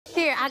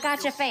I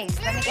got your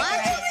face. Let me get Why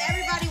your did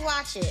everybody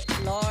watch it,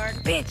 Lord?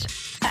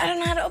 Bitch, I don't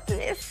know how to open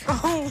this.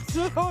 Oh,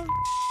 no.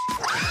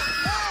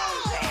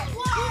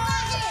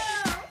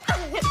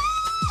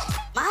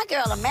 My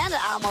girl Amanda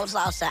almost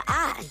lost her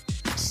eye.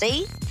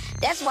 See?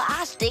 That's why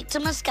I stick to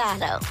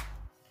Moscato.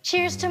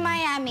 Cheers to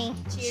Miami.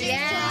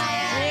 Cheers.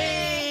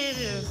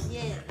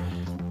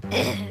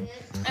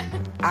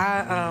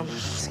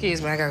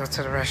 Excuse me, I gotta go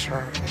to the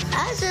restaurant.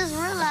 I just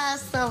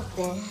realized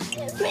something.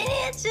 Minnie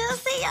and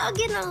Chelsea, y'all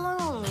getting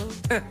along.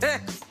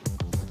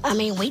 I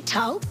mean, we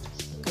talked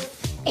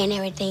and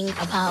everything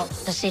about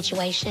the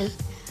situation,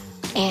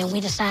 and we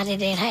decided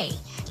that, hey,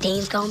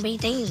 things gonna be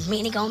things.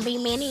 Minnie gonna be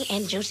Minnie,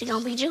 and Juicy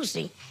gonna be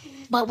Juicy.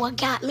 But what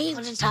got me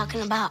was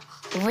talking about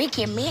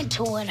Ricky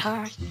mentored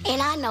her,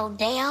 and I know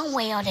damn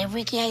well that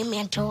Ricky ain't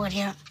mentored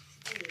her.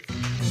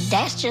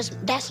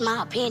 That's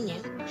my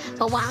opinion.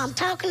 But while I'm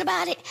talking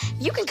about it,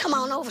 you can come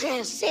on over here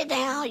and sit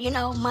down, you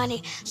know,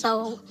 money,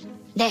 so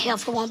that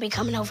helper won't be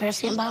coming over here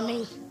sitting by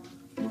me.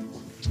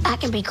 I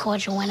can be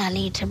cordial when I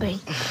need to be.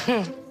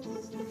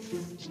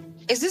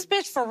 Is this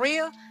bitch for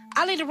real?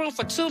 I leave the room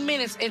for 2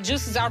 minutes and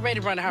Juicy's already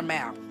running her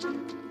mouth.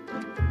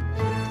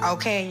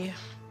 Okay.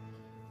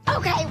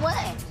 Okay,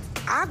 what?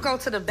 I go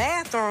to the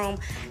bathroom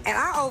and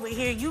I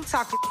overhear you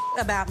talking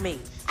about me.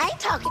 I ain't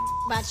talking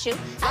about you.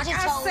 I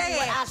just told you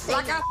what I said.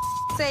 Like I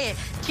said,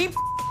 keep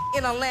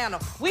in Atlanta.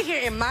 We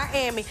here in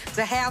Miami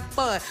to have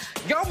fun.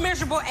 Your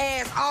miserable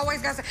ass always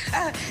gotta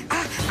say,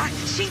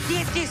 she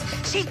did this,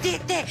 she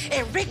did that,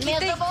 and Ricky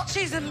Miserable? thinks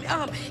she's a,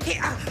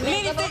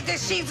 Minnie think that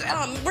she's,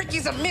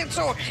 Ricky's a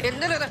mentor,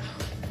 and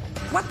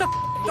what the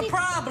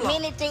problem?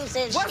 Many things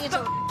that What's she's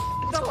the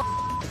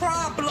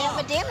problem?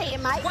 Evidently,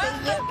 it might What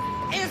be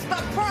you. is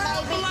the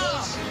problem? Maybe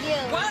it's you.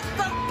 What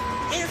the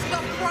is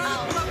the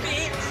problem,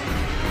 bitch?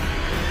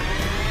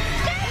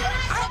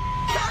 I'm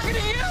talking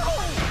to you.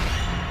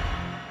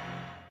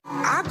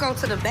 I go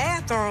to the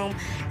bathroom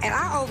and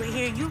I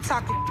overhear you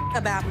talking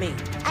about me.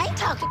 I ain't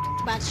talking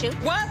about you.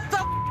 What the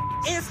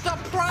is the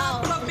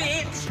problem,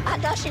 bitch? I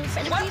thought she was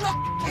finna What be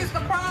the is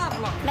the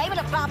problem? Maybe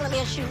the problem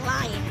is you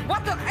lying.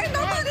 What the? Ain't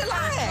nobody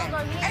lying.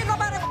 Ain't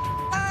nobody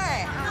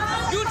lying.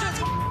 You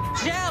just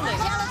jealous.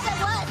 Jealous of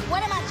what?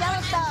 What am I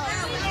jealous of?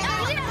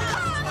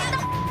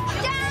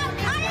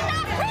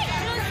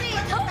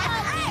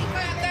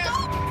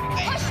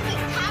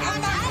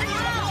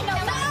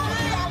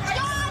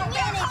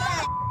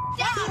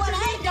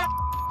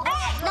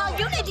 No,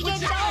 you need to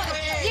get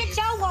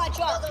your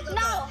wardrobe.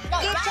 No,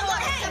 get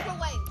yours.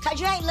 Because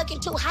you ain't looking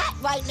too hot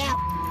right now.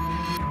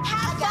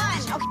 Have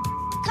fun. Okay.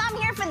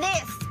 Come here for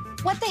this.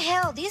 What the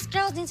hell? These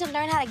girls need to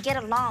learn how to get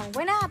along.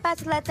 We're not about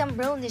to let them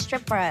ruin this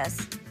trip for us.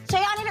 So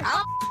y'all need to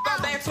I'll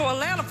go back to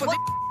Atlanta for this.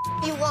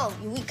 You won't.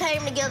 We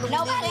came together.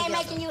 Nobody ain't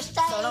making you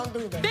stay. So don't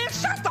do that.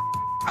 Bitch, shut the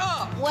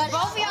up. What?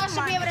 Both of y'all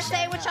should be able to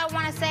say what y'all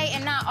want to say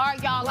and not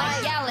argue y'all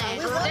like yelling.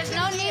 There's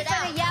no need for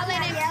the yelling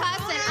and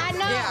cussing. I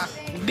know. Yeah,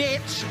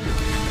 bitch.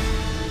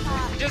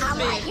 Just I'm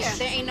bitch. right here.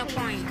 There ain't no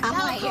point. I'm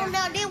right here.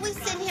 Now, then we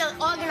sitting here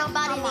arguing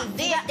about an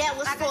event that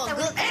was for a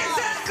good cause.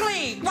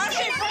 Exactly. Why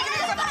she bringing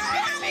it to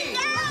Miami?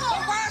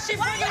 But why is she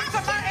bringing it to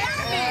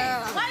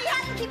Miami? Why do you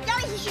have to keep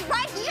yelling? She's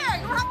right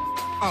here.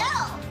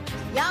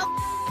 Y'all,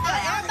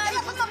 everybody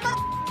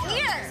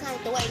here.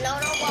 Wait, no,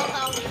 don't walk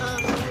out.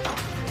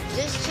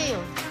 Just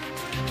chill.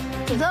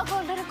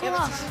 Let her go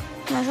off.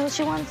 That's what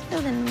she wants to do,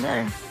 then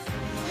let her.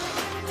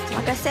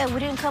 Like I said, we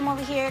didn't come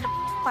over here to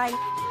fight.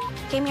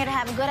 Came here to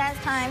have a good-ass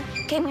time.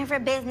 Came here for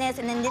business,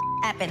 and then this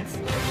happens.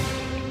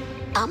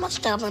 I'm a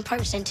stubborn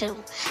person, too.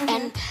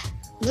 And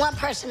one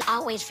person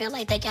always feel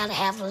like they gotta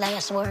have the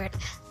last word.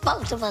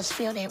 Both of us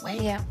feel that way.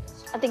 Yeah.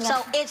 I think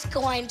So it's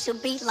going to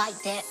be like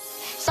that.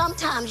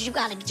 Sometimes you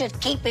gotta just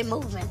keep it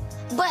moving.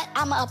 But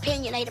I'm an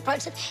opinionated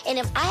person, and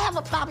if I have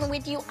a problem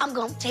with you, I'm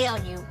gonna tell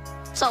you.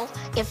 So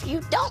if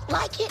you don't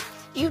like it,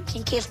 you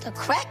can kiss the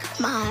crack of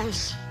mine.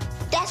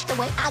 That's the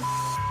way I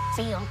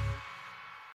feel.